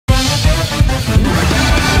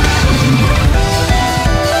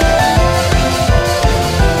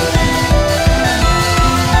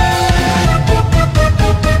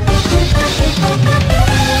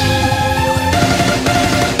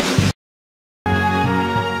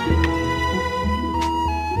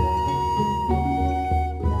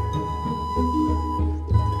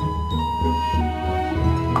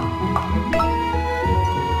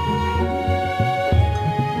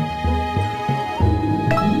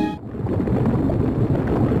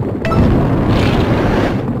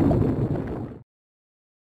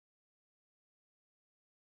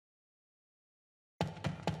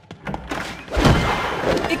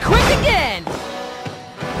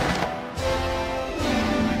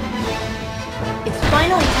It's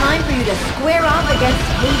finally time for you to square off against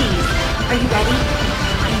Hades. Are you ready?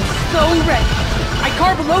 I'm so ready. I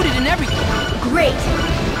carb-loaded and everything. Great!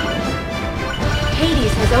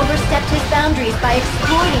 Hades has overstepped his boundaries by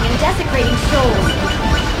exploiting and desecrating souls.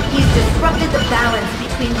 He's disrupted the balance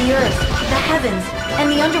between the earth, the heavens, and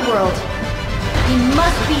the underworld. He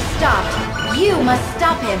must be stopped. You must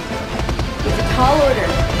stop him. It's a tall order,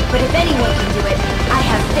 but if anyone can do it, I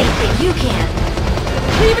have faith that you can.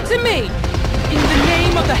 Leave it to me! In the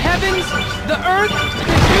name of the heavens, the earth,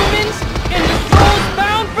 the humans, and the souls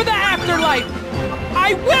bound for the afterlife,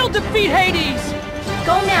 I will defeat Hades!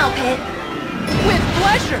 Go now, Pit. With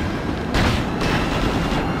pleasure!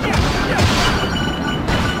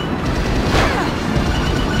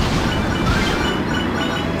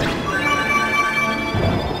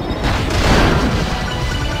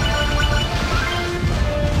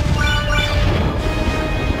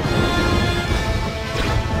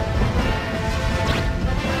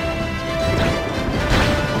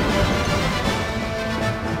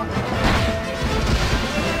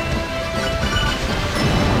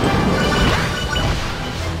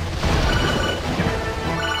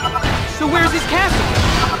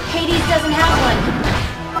 Doesn't have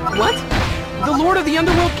one. What? The Lord of the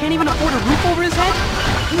Underworld can't even afford a roof over his head?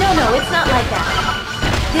 No, it's not like that.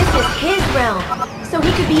 This is his realm, so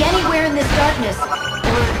he could be anywhere in this darkness.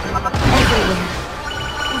 Or everywhere.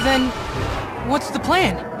 Then, what's the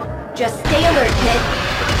plan? Just stay alert, Pit.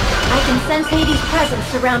 I can sense Hades' presence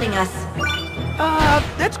surrounding us.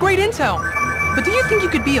 That's great intel. But do you think you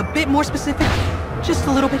could be a bit more specific? Just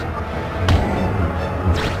a little bit?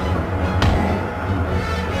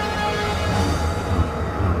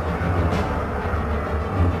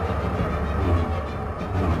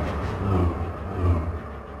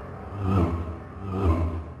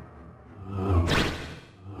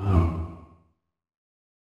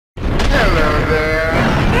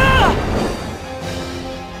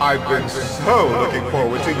 I've been so looking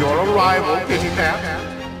forward to your arrival, Kitty Cat.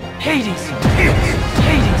 Hades! Hit!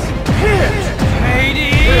 Hades! Hit!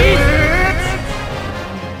 Hades! Hit!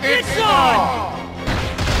 It's on!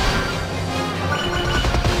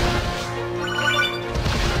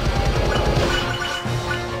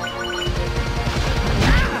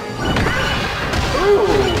 Ooh,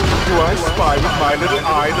 do I spy with my little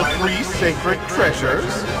eye the 3 sacred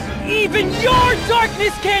treasures? Even your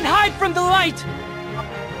darkness can't hide from the light!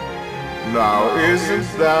 Now, isn't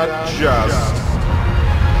that just...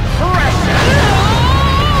 precious?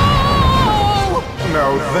 No!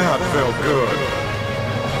 Now that felt good.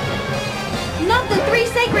 Not the 3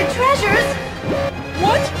 sacred treasures!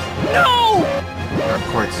 What? No! Not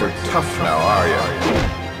quite so tough now, are you?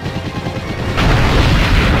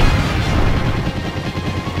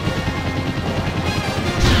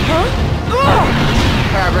 Huh? Ugh!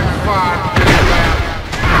 Having fun, man.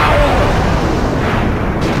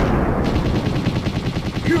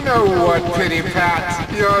 You know what, Kitty Pat?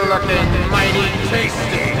 You're looking mighty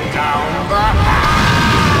tasty down the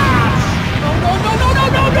hatch! No!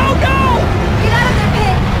 Get out of there,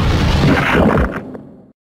 Pit!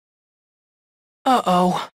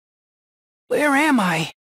 Uh-oh. Where am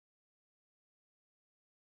I?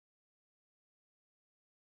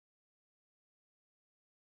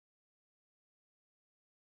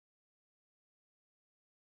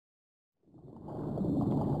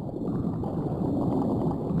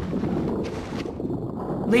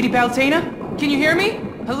 Lady Baltaina? Can you hear me?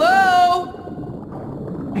 Hello?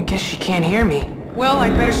 I guess she can't hear me. Well,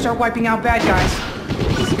 I'd better start wiping out bad guys.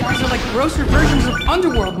 These guys are like grosser versions of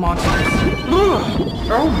Underworld monsters.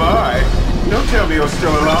 Oh my! Don't tell me you're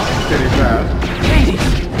still alive, Kitty Pat. Hades!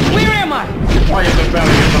 Where am I? Why, in the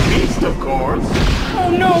belly of the beast, of course. Oh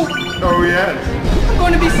no! Oh yes. I'm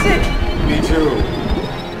going to be sick! Me too.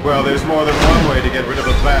 Well, there's more than one way to get rid of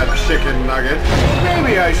a bad chicken nugget.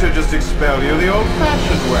 Maybe I should just expel you the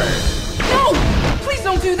old-fashioned way. No! Please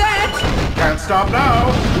don't do that! Can't stop now!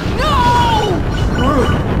 No!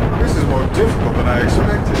 This is more difficult than I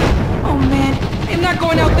expected. Oh man, I'm not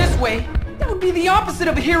going out this way. That would be the opposite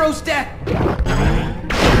of a hero's death.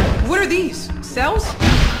 What are these? Cells?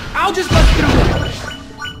 I'll just bust through them.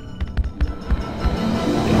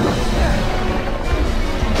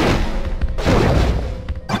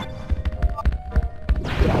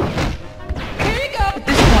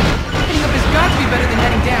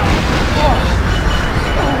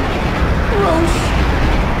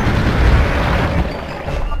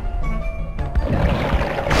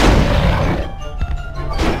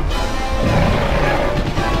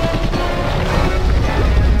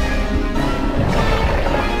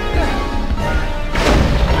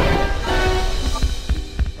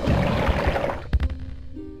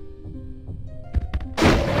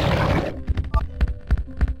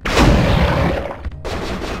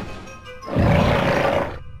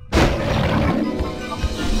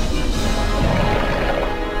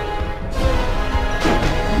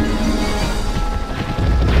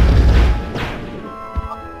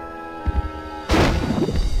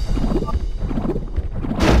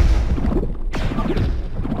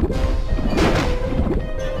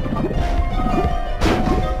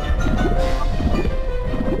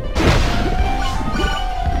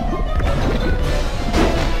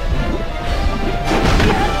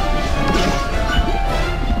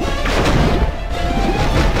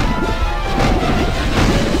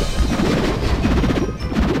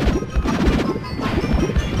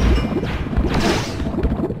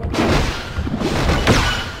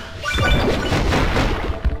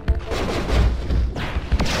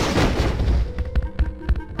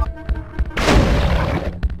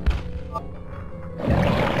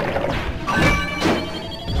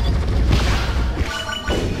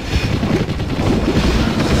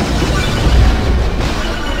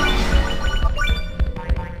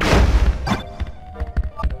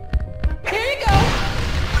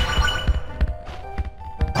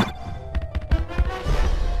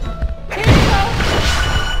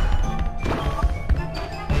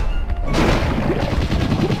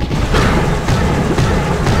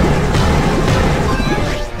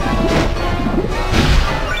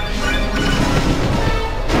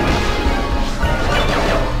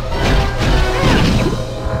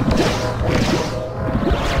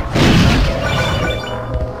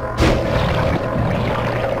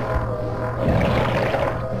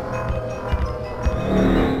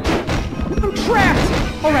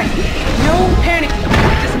 Alright, no panicking.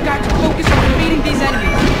 Just got to focus on defeating these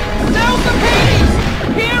enemies. Cells of Hades!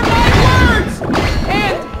 Hear my words!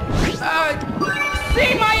 And,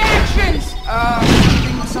 see my actions!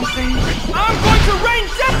 Something. I'm going to rain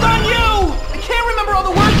death on you! I can't remember all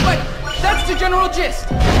the words, but that's the general gist.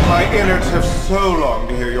 My innards have so longed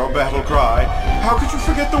to hear your battle cry. How could you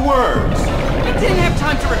forget the words? I didn't have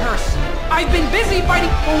time to rehearse. I've been busy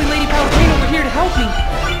fighting. Only Lady Palutena over here to help me.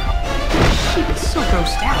 She was so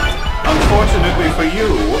grossed out. Unfortunately for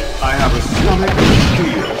you, I have a stomach of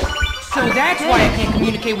steel. So that's why I can't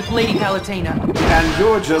communicate with Lady Palutena. And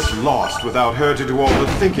you're just lost without her to do all the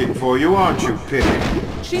thinking for you, aren't you, Pity?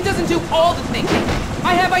 She doesn't do all the thinking.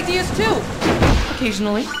 I have ideas too.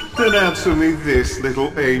 Occasionally. Then answer me this,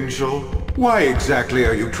 little angel. Why exactly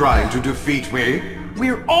are you trying to defeat me?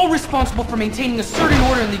 We're all responsible for maintaining a certain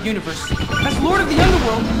order in the universe. As Lord of the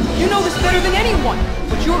Underworld, you know this better than anyone.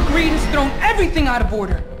 But your greed has thrown everything out of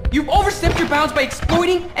order. You've overstepped your bounds by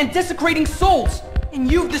exploiting and desecrating souls. And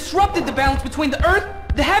you've disrupted the balance between the Earth,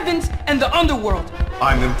 the heavens, and the Underworld.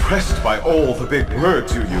 I'm impressed by all the big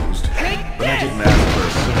words you used. But I didn't ask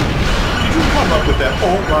first. Did you come up with that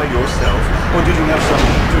all by yourself? Or did you have some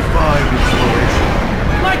divine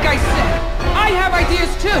inspiration? Like I said, I have ideas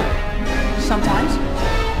too. Sometimes.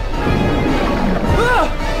 Ugh!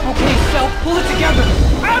 Okay, self, pull it together.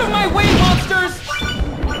 Out of my way, monsters!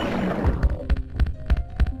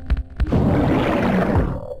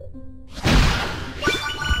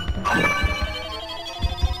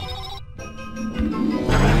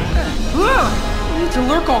 Ugh! You need to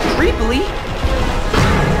lurk all creepily.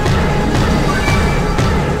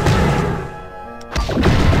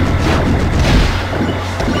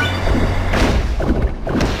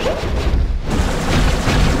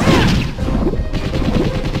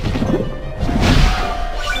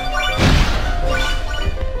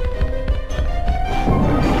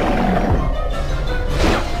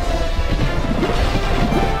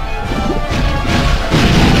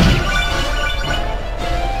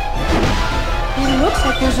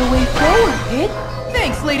 There's a way forward, Pit.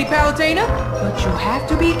 Thanks, Lady Palutena. But you have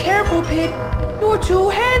to be careful, Pit. You're too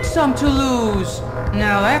handsome to lose.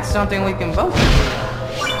 Now that's something we can both do.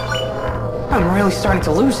 I'm really starting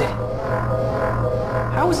to lose it.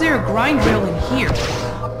 How is there a grind rail in here?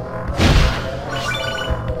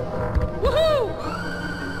 Woohoo!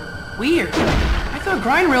 Weird. I thought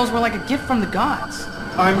grind rails were like a gift from the gods.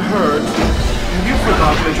 I'm hurt. Have you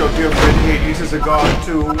forgotten that your dear friend Hades is a god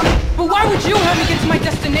too? But why would you have me get to my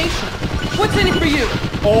destination? What's in it for you?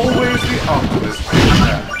 Always the optimist,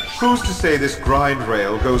 man. Who's to say this grind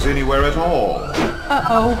rail goes anywhere at all?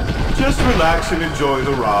 Uh-oh. Just relax and enjoy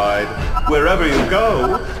the ride. Wherever you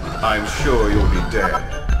go, I'm sure you'll be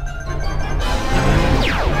dead.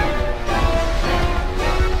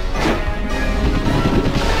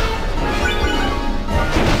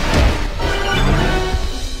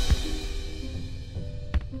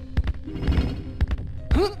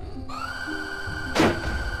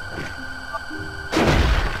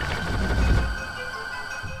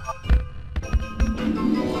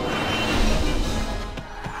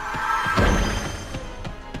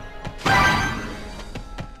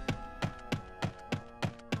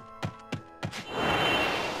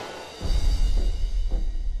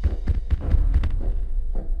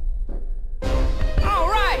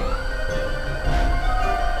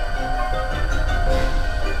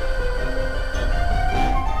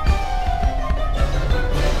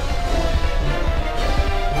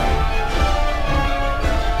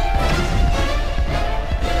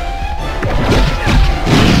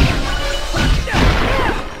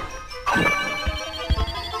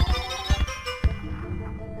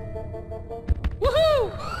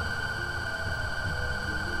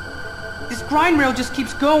 This grind rail just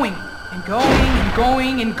keeps going, and going, and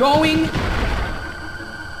going, and going.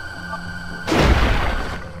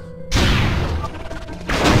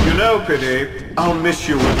 You know, Pity, I'll miss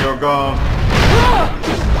you when you're gone.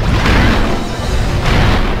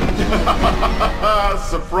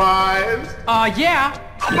 Surprise! Yeah.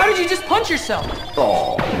 How did you just punch yourself?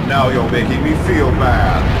 Oh, now you're making me feel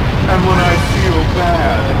bad. And when I feel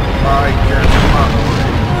bad, I get hungry.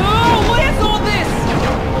 Oh, what is all this?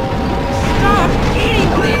 Stop eating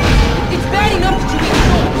things! It's bad enough that you eat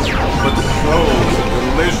souls. But souls are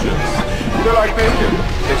delicious. They're like bacon.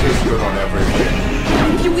 It tastes good on everything.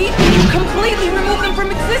 If you eat them, you completely remove them from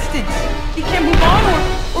existence. You can't move on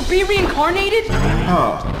or be reincarnated?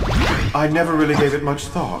 Huh. I never really gave it much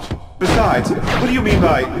thought. Besides, what do you mean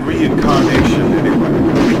by reincarnation, anyway?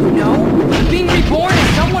 No, being reborn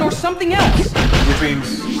as someone or something else. Which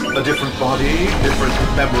means a different body, different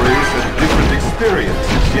memories, and different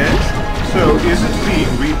experiences, yes? So isn't being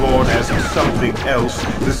reborn as something else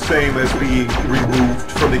the same as being removed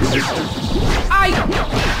from existence?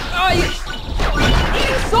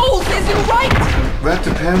 Eating souls isn't right! That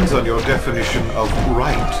depends on your definition of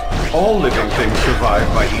right. All living things survive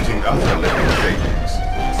by eating other living things.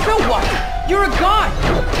 So what? You're a god!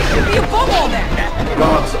 You should be above all that!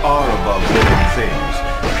 Gods are above living things,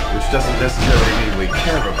 which doesn't necessarily mean we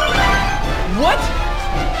care about them. What?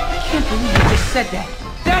 I can't believe you just said that.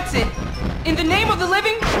 That's it! In the name of the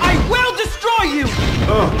living, I will destroy you!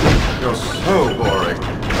 Oh, you're so boring.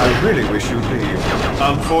 I really wish you'd leave.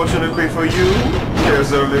 Unfortunately for you,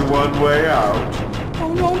 there's only one way out.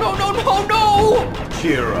 Oh no!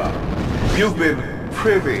 Cheer up. You've been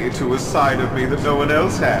privy to a side of me that no one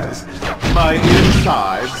else has. My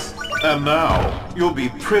insides. And now, you'll be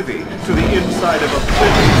privy to the inside of a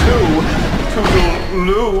privy too.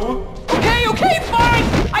 Toodle-loo. Okay, fine!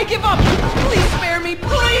 I give up! Please spare me,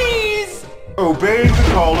 please! Obeying the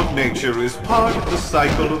call of nature is part of the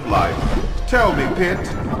cycle of life. Tell me, Pit,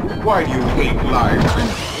 why do you hate life?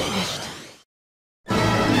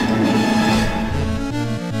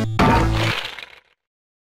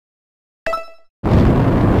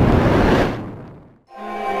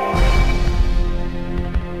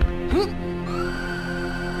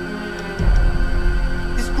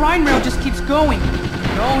 This grind rail just keeps going.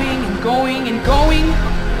 Going and going.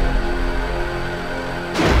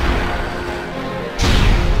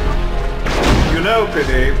 You know,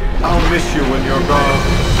 Pity, I'll miss you when you're gone.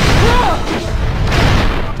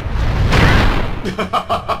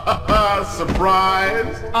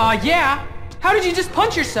 Surprise! Yeah. How did you just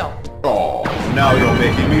punch yourself? Oh, now you're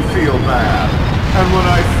making me feel bad. And when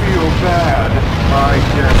I feel bad, I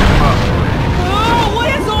get hungry. Oh, what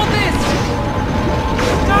is all this?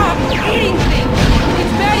 Stop eating things!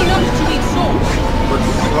 It's bad enough that you eat souls. But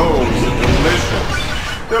souls are delicious.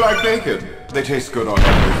 They're like bacon. They taste good on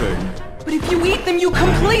everything. But if you eat them, you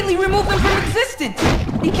completely remove them from existence.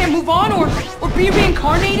 They can't move on or be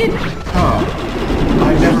reincarnated? Huh.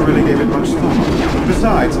 I never really gave it much thought.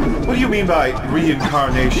 Besides, what do you mean by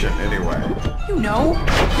reincarnation, anyway? You know,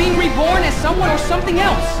 being reborn as someone or something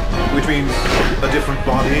else. Which means a different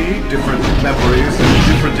body, different memories, and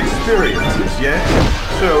different experiences, yes?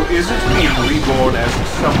 So isn't being reborn as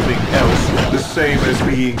something else the same as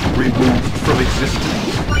being removed from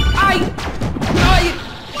existence?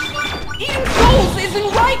 Eating souls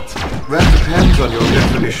isn't right! That depends on your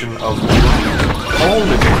definition of right. All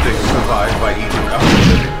living things survive by eating other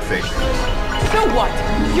living things. So what?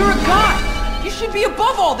 You're a god! You should be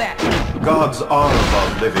above all that! Gods are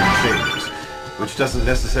above living things, which doesn't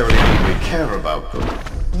necessarily mean we care about them.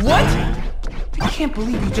 What? I can't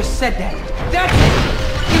believe you just said that. That's it!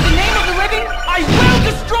 In the name of the living, I will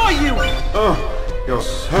destroy you! Oh, you're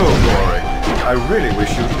so boring. I really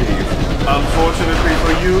wish you'd leave. Unfortunately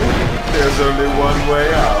for you, there's only one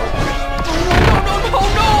way out.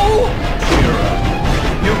 No! Cheer up.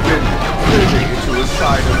 You've been privy to a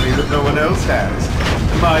side of me that no one else has.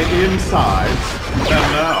 My insides. And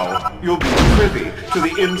now, you'll be privy to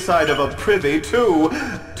the inside of a privy too.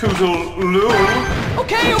 Toodle-loo.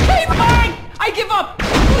 Okay, fine! I give up!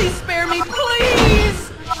 Please spare me,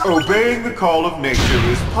 please! Obeying the call of nature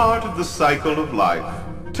is part of the cycle of life.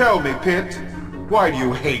 Tell me, Pit, why do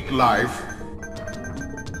you hate life?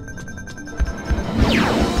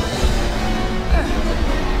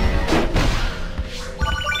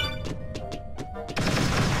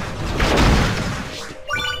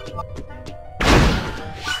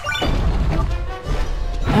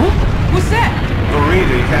 What's that?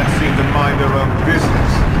 Really can't seem to mind their own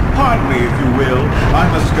business. Pardon me, if you will. I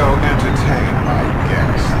must go entertain my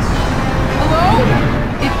guests. Hello?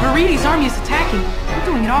 If Viridi's army is attacking, I'm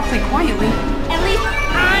doing it awfully quietly. At least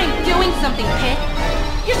I'm doing something, Pit.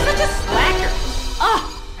 You're such a slacker. Ugh!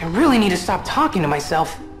 I really need to stop talking to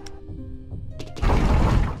myself.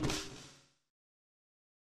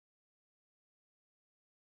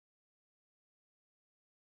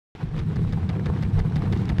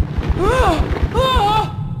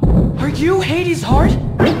 Are you Hades' heart?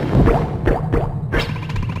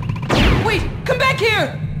 Wait, come back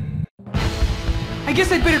here! I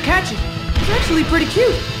guess I'd better catch it. It's actually pretty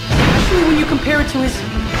cute. Especially when you compare it to his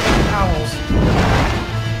owls.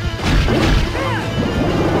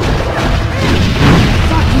 I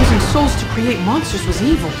thought using souls to create monsters was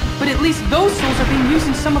evil, but at least those souls are being used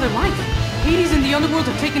in some other life. Hades and the Underworld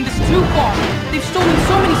have taken this too far. They've stolen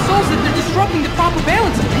so many souls that they're disrupting the proper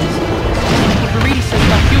balance of things. What Viridi's says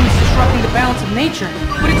about humans disrupting the balance of nature,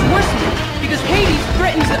 but it's worse than that, because Hades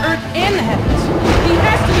threatens the Earth and the heavens. He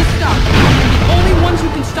has to be stopped, and the only ones who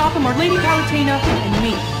can stop him are Lady Palutena and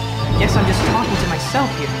me. I guess I'm just talking to myself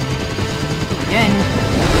here. Again,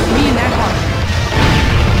 me and that heart.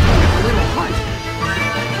 Little heart.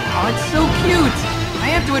 Oh, it's so cute. I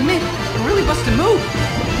have to admit, it really busts a move.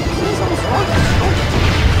 This is almost wrong to destroy it.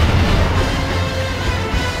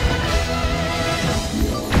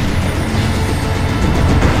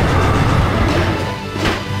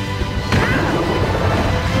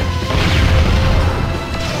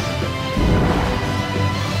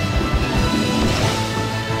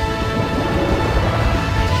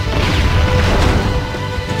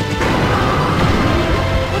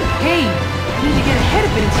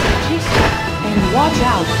 Watch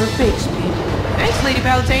out for fake speed. Thanks, Lady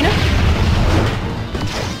Palutena.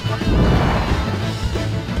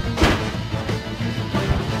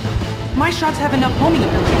 My shots have enough homing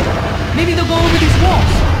ability. Maybe they'll go over these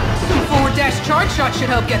walls. Some forward dash charge shot should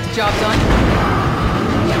help get the job done.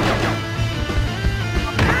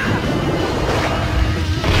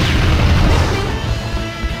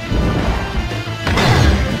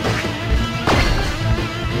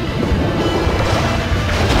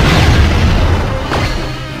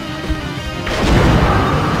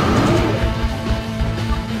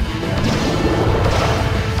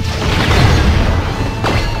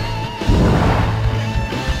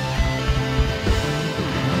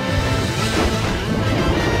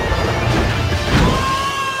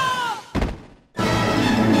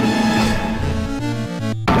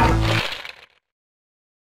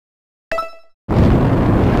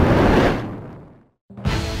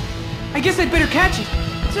 I guess I'd better catch it.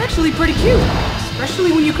 It's actually pretty cute,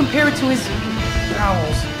 especially when you compare it to his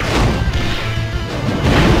owls.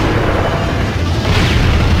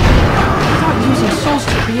 I thought using souls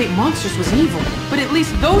to create monsters was evil, but at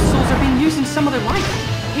least those souls are being used in some other life.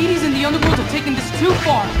 Hades and the Underworld have taken this too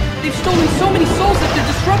far. They've stolen so many souls that they're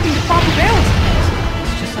disrupting the proper balance of things.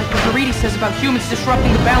 It's just like what Haridi says about humans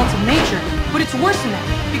disrupting the balance of nature, but it's worse than that,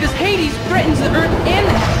 because Hades threatens the Earth and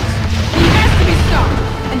the heavens. He has to be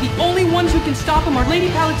stopped. And the only ones who can stop him are Lady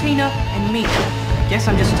Palutena and me. I guess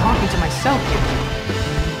I'm just talking to myself here.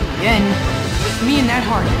 Again, it's me and that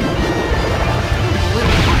heart. Little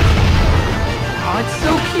heart. Oh, it's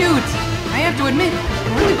so cute. I have to admit,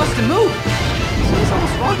 it really busts a move. It's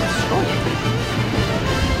almost wrong to destroy it.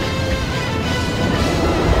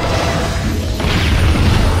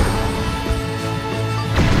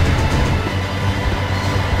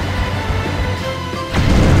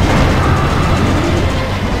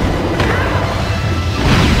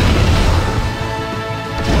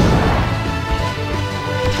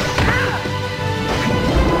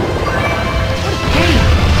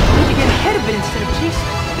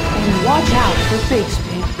 Watch out for fake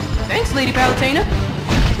speed. Thanks, Lady Palutena.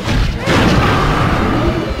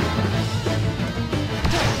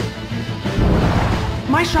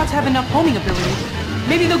 My shots have enough homing ability.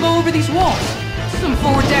 Maybe they'll go over these walls. Some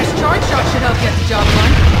forward dash charge shot should help get the job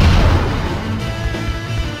done.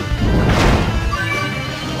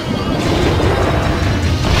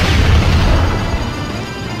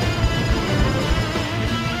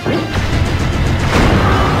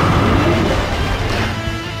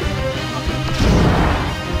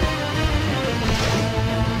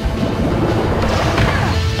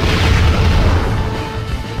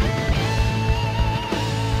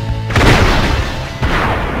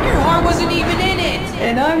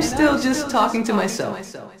 And I'm still just talking to myself.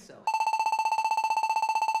 If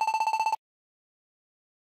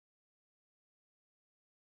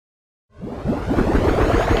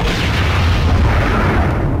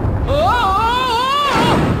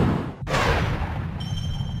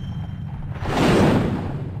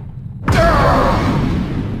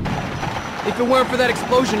it weren't for that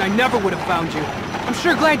explosion, I never would have found you. I'm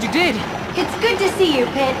sure glad you did. It's good to see you,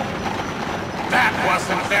 Pit. That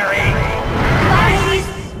wasn't very... Nice!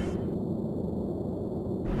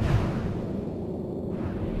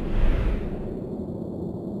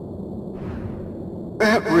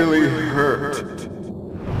 That really hurt.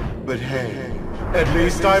 But hey, at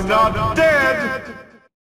least I'm not dead!